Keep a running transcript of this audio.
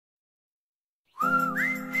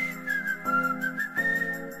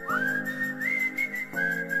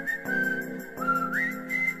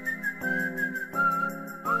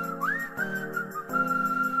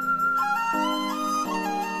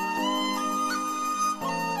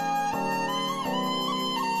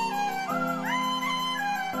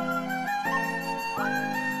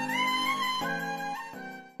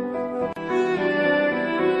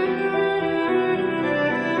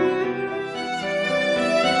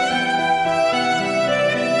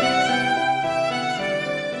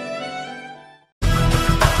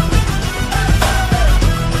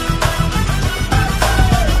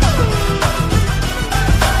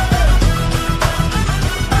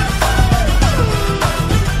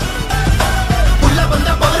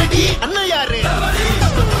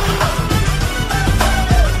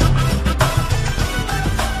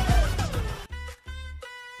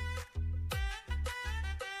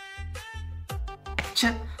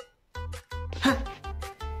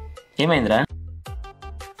ఏమైందిరా?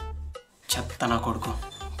 చెప్తా నా కొడుకు,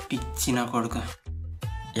 పిచ్చి నా కొడుకు.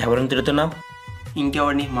 ఎవరిని తిడుతున్నావు?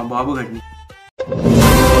 ఇంకెవడిని, మా బాబు గడిని.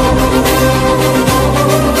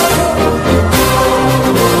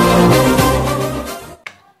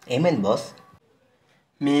 ఏమైంది బాస్?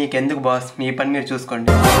 మీకెందుకు బాస్, మీ పని మీరు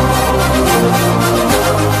చూసుకోండి.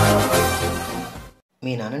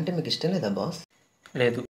 మీ నానంటే మీకు ఇష్టం లేదా బాస్?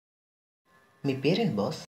 లేదు. మీ పేరేంటి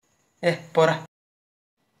బాస్? పోరా.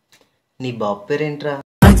 నీ బాబు పేరేంట్రా?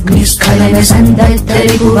 అగ్నిస్ఖలన సందర్భ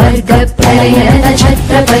ప్రళయన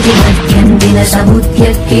ఛత్రపతి మధ్యందిన సముద్య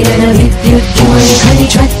కిరణ విద్యుజ్జ్వలి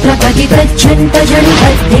ఛత్రపతి ప్రచండ జడి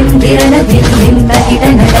భద్రిందిరణ విద్రింద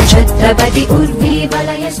కిటనల ఛత్రపతి ఉర్వీ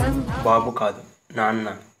వలయ బాబు కాదు, నాన్న.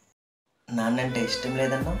 నాన్నంటే ఇష్టం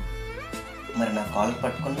లేదన్నా, మరి నా కాల్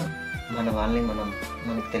పట్టుకున్నా మన వాళ్ళని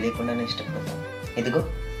మనకు తెలియకుండానే ఇష్టపడతాం. ఇదిగో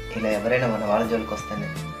ఇలా ఎవరైనా మన వాళ్ళ జోలికి వస్తేనే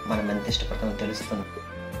మనం ఎంత ఇష్టపడతామో తెలుస్తుంది.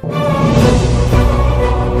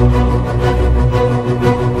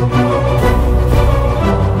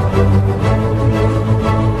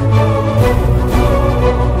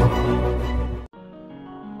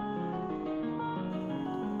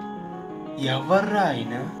 ఎవర్రా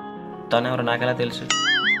ఆయన? తనెవరు నాకెలా తెలుసు?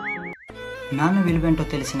 నాన్న విలువేంటో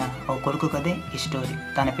తెలిసిన ఓ కొడుకు కదే ఈ స్టోరీ.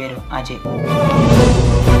 తన పేరు అజయ్.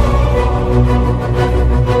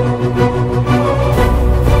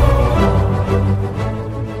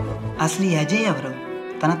 అసలు ఈ అజయ్ ఎవరు?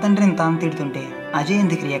 తన తండ్రిని తాము తిడుతుంటే అజయ్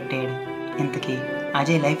ఎందుకు రియాక్ట్ అయ్యాడు? ఇంతకీ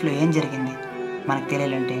అజయ్ లైఫ్లో ఏం జరిగింది మనకు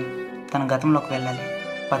తెలియాలంటే తన గతంలోకి వెళ్ళాలి.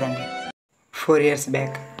 పదండి. 4 years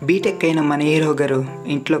బ్యాక్ బీటెక్ అయిన మన హీరో గారు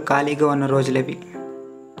ఇంట్లో ఖాళీగా ఉన్న రోజులవి.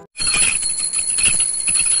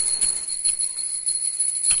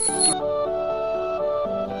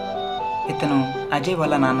 ఇతను అజయ్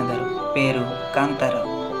వాళ్ళ నాన్నగారు. పేరు కాంతారావు.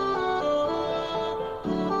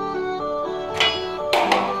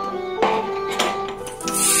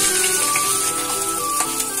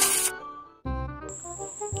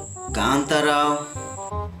 కాంతారావు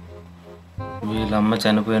వీళ్ళమ్మ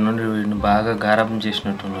చనిపోయిన నుండి వీడిని బాగా గారాబం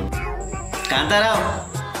చేసినట్టున్నాడు. కాంతారావు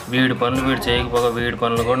వీడి పనులు వీడు చేయకపోగా వీడి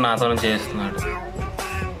పనులు కూడా నాతోనే చేస్తున్నాడు.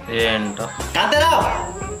 ఏంటో. కాంతారావు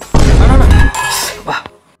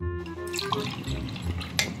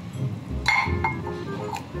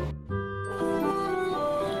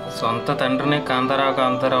సొంత తండ్రిని కాంతారావు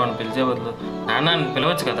కాంతారావు అని పిలిచే బదులు నాన్న అని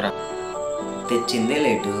పిలవచ్చు కదరా. తెచ్చిందే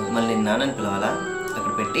లేటు, మళ్ళీ నాన్నని పిలవాలా?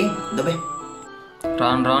 అక్కడ పెట్టి దుబే.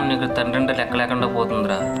 రాను రాను నీకు తండ్రి అంటే లెక్క లేకుండా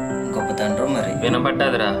పోతుందిరా. గొప్ప తండ్రి మరి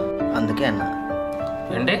వినపడ్డాదిరా. అందుకే అన్న.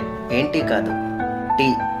 ఏంటి? ఏంటి కాదు, టీ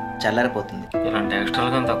చల్లారిపోతుంది. ఇలాంటి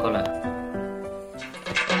ఎక్స్ట్రాలు కానీ తక్కువలే.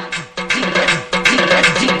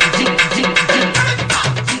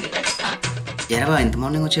 ఎరవా ఇంత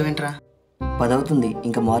మార్నింగ్ వచ్చేవేంట్రా? 10 అవుతుంది,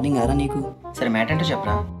 ఇంకా మార్నింగ్ ఆరా నీకు? సరే మ్యాటర్ ఏంటో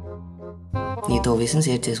చెప్పరా. నీతో విషయం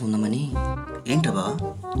షేర్ చేసుకుందామని. ఏంట్రా బా?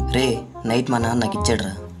 రే నైట్ మా నాన్న నాకు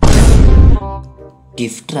ఇచ్చాడురా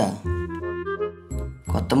గిఫ్ట్ రా.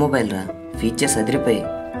 కొత్త మొబైల్ రా, ఫీచర్స్ అదిరిపోయి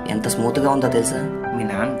ఎంత స్మూత్గా ఉందో తెలుసా? మీ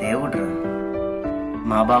నాన్న దేవుడురా.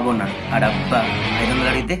 మా బాబు ఉన్నాడు, ఆ డబ్బా 500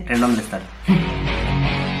 అడిగితే 200 ఇస్తాడు.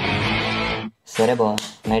 సరే బా,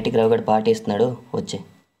 నైట్కి రవిగడ పార్టీ ఇస్తున్నాడు, వచ్చే.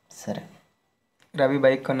 సరే. రవి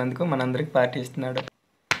బైక్ కొన్నందుకు మనందరికి పార్టీ ఇస్తున్నాడు.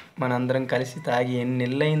 మనందరం కలిసి తాగి ఎన్ని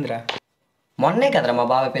నెలలు అయిందిరా? మొన్నే కదరా మా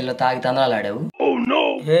బాబాయ్ పిల్లలు తాగి తందరాలు ఆడావు.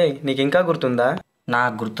 హే, నీకు ఇంకా గుర్తుందా?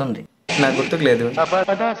 నాకు గుర్తుంది. నాకు గుర్తుకు లేదు.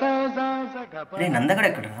 నందగడ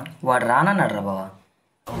ఎక్కడరా? వాడు రానన్నాడు రా బావా.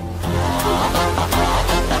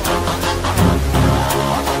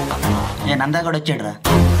 నందగడ వచ్చాడు రా.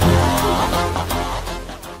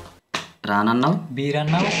 రానన్నావు,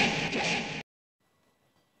 బీరన్నావు.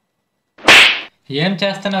 ఏం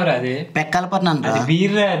చేస్తున్నావురా? అది పెక్కలపట్నం అది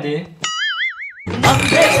బీర్రా. అది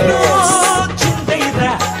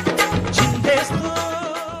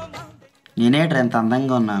నేనేట్రా ఎంత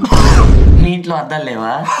అందంగా ఉన్నాను. మీ ఇంట్లో అద్దాలు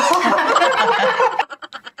లేవా?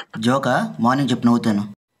 జోకా? మార్నింగ్ చెప్పి నవ్వుతాను.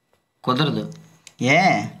 కుదరదు. ఏ?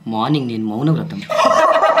 మార్నింగ్ నేను మౌనవ్రతం.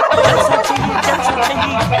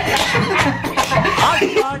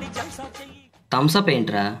 థమ్సప్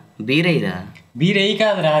ఏంట్రా? బీరేయిరా. బీరేయి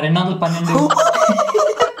కాదురా, 212.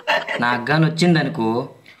 నా అగ్గాని వచ్చిందనుకో,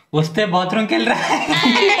 వస్తే బాత్రూమ్కి వెళ్ళరా.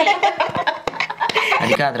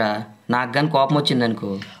 అది కాదురా, నా అగ్గాని కోపం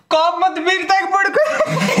వచ్చిందనుకో, కోపం వద్దు, బీర్ తాగి పడుకో.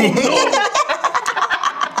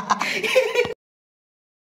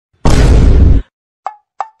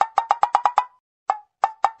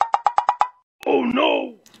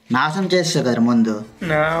 నాశనం చేస్తావు కదా ముందు.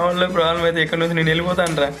 నా వల్ల ప్రాబ్లం అయితే ఇక్కడ నుంచి నేను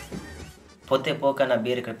వెళ్ళిపోతాను రా. పోతే పోక నా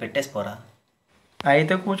బీర్ ఇక్కడ పెట్టేసిపోరా.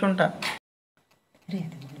 అయితే కూర్చుంటా.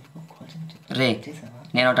 రే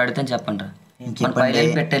నేను ఒకటి అడుగుతాను చెప్పండి రా.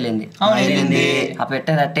 పైలెళ్ళి పెట్టేళ్ళింది, ఆ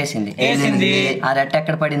పెట్టే రట్టేసింది, ఆ రెట్ట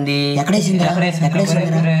ఎక్కడ పడింది,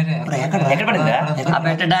 ఆ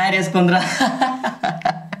పెట్ట డైర్ వేసుకుందిరా.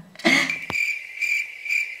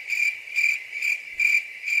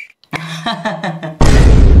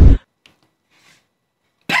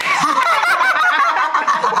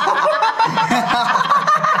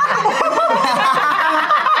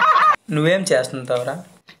 నువ్వేం చేస్తుంటావురా?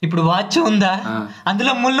 ఇప్పుడు వాచ్ ఉందా,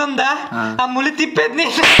 అందులో ముళ్ళు ఉందా, ఆ ముళ్ళు తిప్పేది.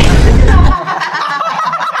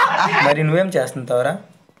 మరి నువ్వేం చేస్తుంటావురా?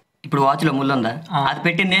 ఇప్పుడు వాచ్ లో ముళ్ళు ఉందా, అది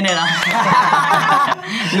పెట్టింది నేనేరా.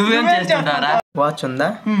 నువ్వేం చేస్తుంటావరా? వాచ్ ఉందా,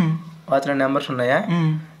 వాచ్ లో నెంబర్స్ ఉన్నాయా,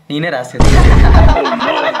 నేనే రాసేది.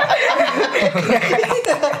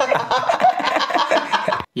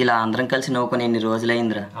 ఇలా అందరం కలిసి నవ్వుకొని ఎన్ని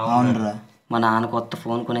రోజులైందిరా. అవునరా. మా నాన్న కొత్త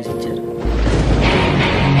ఫోన్ కొనేసి ఇచ్చారు.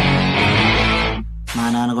 మా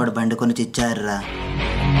నాన్న కూడా బండి కొనిచ్చి ఇచ్చారురా.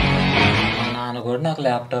 మా నాన్న కూడా నాకు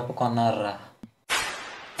ల్యాప్టాప్ కొన్నారురా.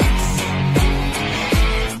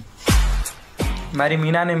 మరి మీ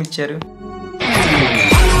నాన్న ఏమి ఇచ్చారు?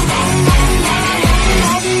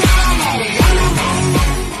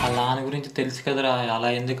 వాళ్ళ నాన్న గురించి తెలుసు కదరా,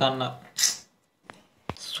 అలా ఎందుకన్నా.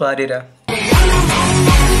 సారీరా.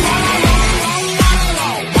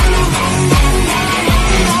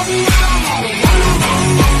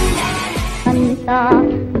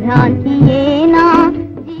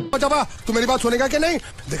 तू मेरी बात सुनेगा कि नहीं?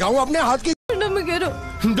 दिखाऊं अपने हाथ की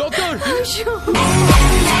डॉक्टर।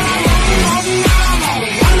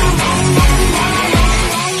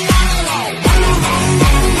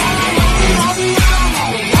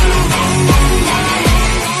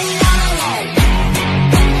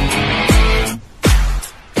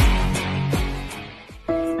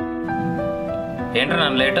 ఏంట్రా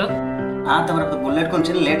నన్ను లేటు? తమరు బుల్లెట్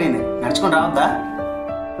కొంచెం లేట్ అయింది, నడుచుకొని రావద్దా?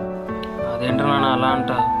 అదేంట్రా నాన్న అలా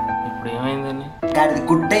అంట, ఇప్పుడు ఏమైందని? గాడిది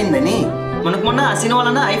గుట్టయిందని. మనకు మొన్న ఆ సినిమా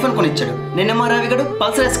వలన iPhone కొనిచ్చాడు, నిన్నేమో రవిగడు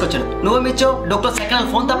Pulsar వేసుకొచ్చాడు, నువ్వేమిచ్చావు డొక్లో second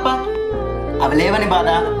hand phone తప్ప. అవి లేవని బాధ,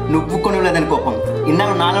 నువ్వు కొనివ్వలేదని కోపం.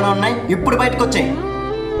 ఇన్నాళ్ళు నాలోనే ఉన్నాయి, ఇప్పుడు బయటకు వచ్చాయి.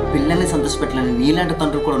 పిల్లల్ని సంతోషపెట్టాలని నీలాంటి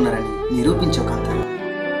తండ్రులు కూడా ఉన్నారని నిరూపించావు కాంతారావు.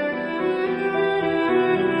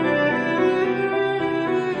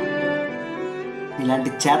 ఇలాంటి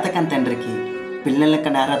చేతకాని తండ్రికి పిల్లల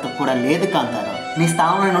కన్నా అర్హత కూడా లేదు కాంతారావు. నీ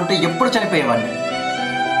స్థానంలో ఉంటే ఎప్పుడు చనిపోయేవాడిని.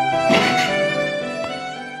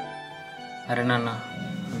 అరే నాన్న,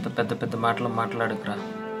 అంత పెద్ద పెద్ద మాటలు మాట్లాడుకురా,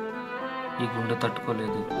 ఈ గుండె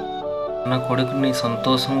తట్టుకోలేదు. నా కొడుకుని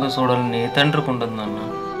సంతోషంగా చూడాలని ఏ తండ్రికి ఉంటుంది నాన్న,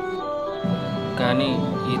 కానీ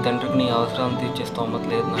ఈ తండ్రికి నీ అవసరం తీర్చే స్తోమత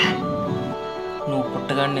లేదు నాన్న. నువ్వు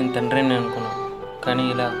పుట్టగానే నేను తండ్రిని అనుకున్నాను, కానీ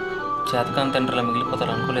ఇలా చేతకాని తండ్రిలా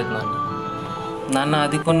మిగిలిపోతారు అనుకోలేదు నాన్న. నాన్న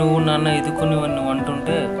అది కొనువు, నాన్న ఇది కొనువు అని నువ్వు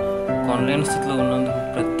అంటుంటే కొనలేని స్థితిలో ఉన్నందుకు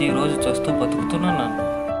ప్రతిరోజు చేస్తూ బతుకుతున్నాను నాన్న.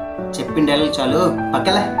 చెప్పిండే చాలు,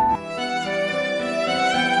 పక్కలే.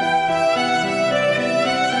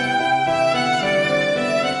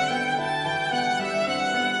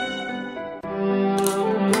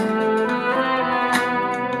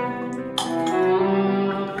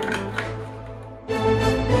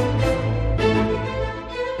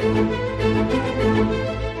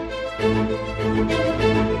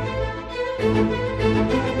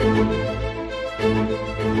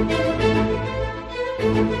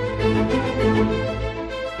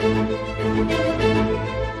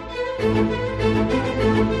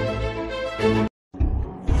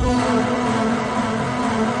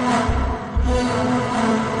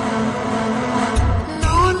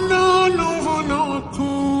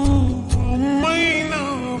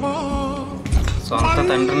 సొంత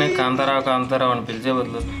తండ్రిని కాంతారావు కాంతారావు అని పిలిచే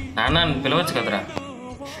బదులు నాన్న అని పిలవచ్చు కదరా.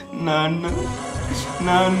 నాన్న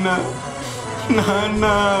నాన్న నాన్న.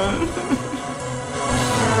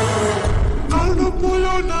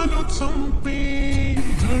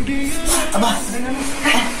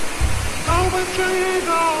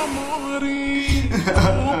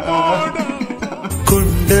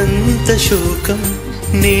 కొండంత శోకం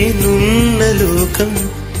నేనున్న లోకం,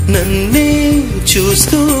 నన్నే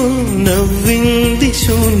చూస్తూ నవ్వింది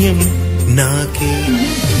శూన్యం నాకే.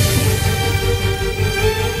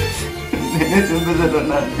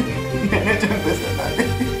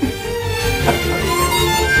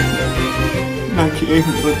 నాకేం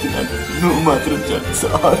వద్దు, నువ్వు మాత్రం చాలు.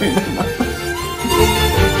 సారీ నాన్న.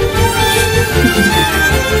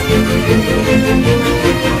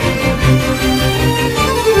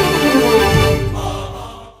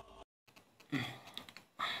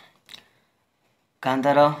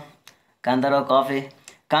 కాంతారావు కాంతారావు కాఫీ,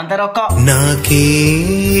 కాంతారావు నాకే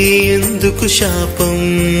ఎందుకు శాపం,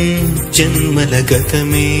 జన్మల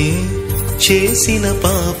గతమే చేసిన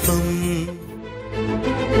పాపం.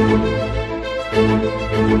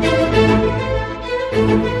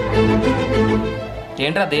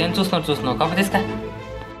 ఏంట్రా దేని చూస్తున్నావు కప్పు తీసుకా.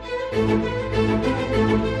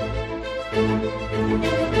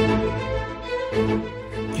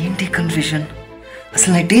 ఏంటి కన్ఫ్యూషన్?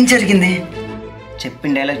 అసలు నైట్ ఏం జరిగింది?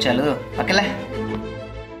 చెప్పిన డైలాగ్ చాలు పక్కలే.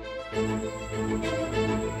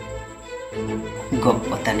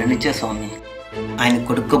 గొప్ప తండ్రినిచ్చే స్వామి, ఆయన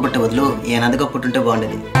కొడుకు పుట్టే బదులు ఏనాదిగా పుట్టుంటే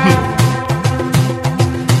బాగుండేది.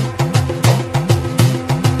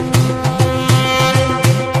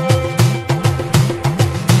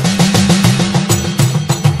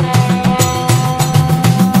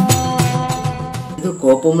 ఏదో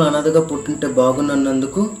కోపంలో అనాథగా పుట్టుంటే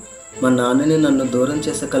బాగున్నందుకు మా నాన్నని నన్ను దూరం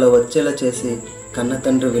చేసే కల వచ్చేలా చేసి కన్న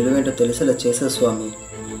తండ్రి విలువేంటో తెలిసేలా చేసే స్వామి.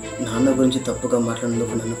 నాన్న గురించి తప్పుగా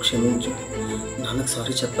మాట్లాడినందుకు నన్ను క్షమించు. నాన్నకు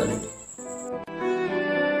సారీ చెప్పాలి.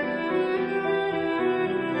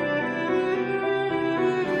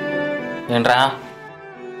 ఏంట్రా?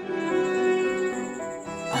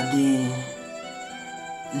 అది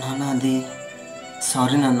నాన్న, అది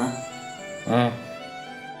సారీ నాన్న.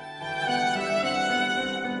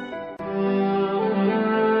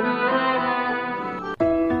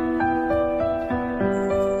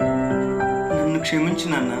 నన్ను క్షమించు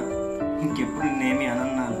నాన్న, ఇంకెప్పుడు నేనేమి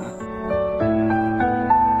అనను నాన్న.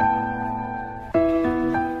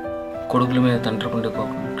 కొడుకుల మీద తండ్రికుండే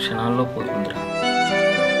కోపం క్షణాల్లో పోతుందిరా.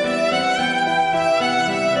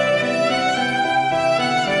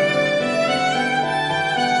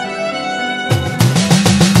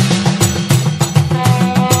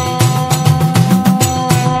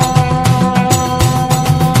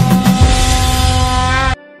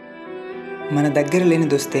 మన దగ్గర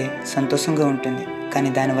లేనిది వస్తే సంతోషంగా ఉంటుంది, కానీ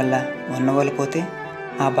దానివల్ల ఉన్నవాళ్ళు పోతే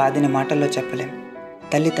ఆ బాధని మాటల్లో చెప్పలేం.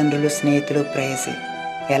 తల్లిదండ్రులు, స్నేహితులు, ప్రేయసి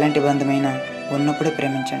ఎలాంటి బంధమైనా ఉన్నప్పుడే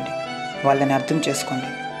ప్రేమించండి, వాళ్ళని అర్థం చేసుకోండి.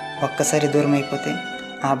 ఒక్కసారి దూరం అయిపోతే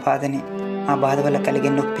ఆ బాధ వల్ల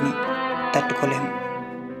కలిగే నొప్పిని తట్టుకోలేము.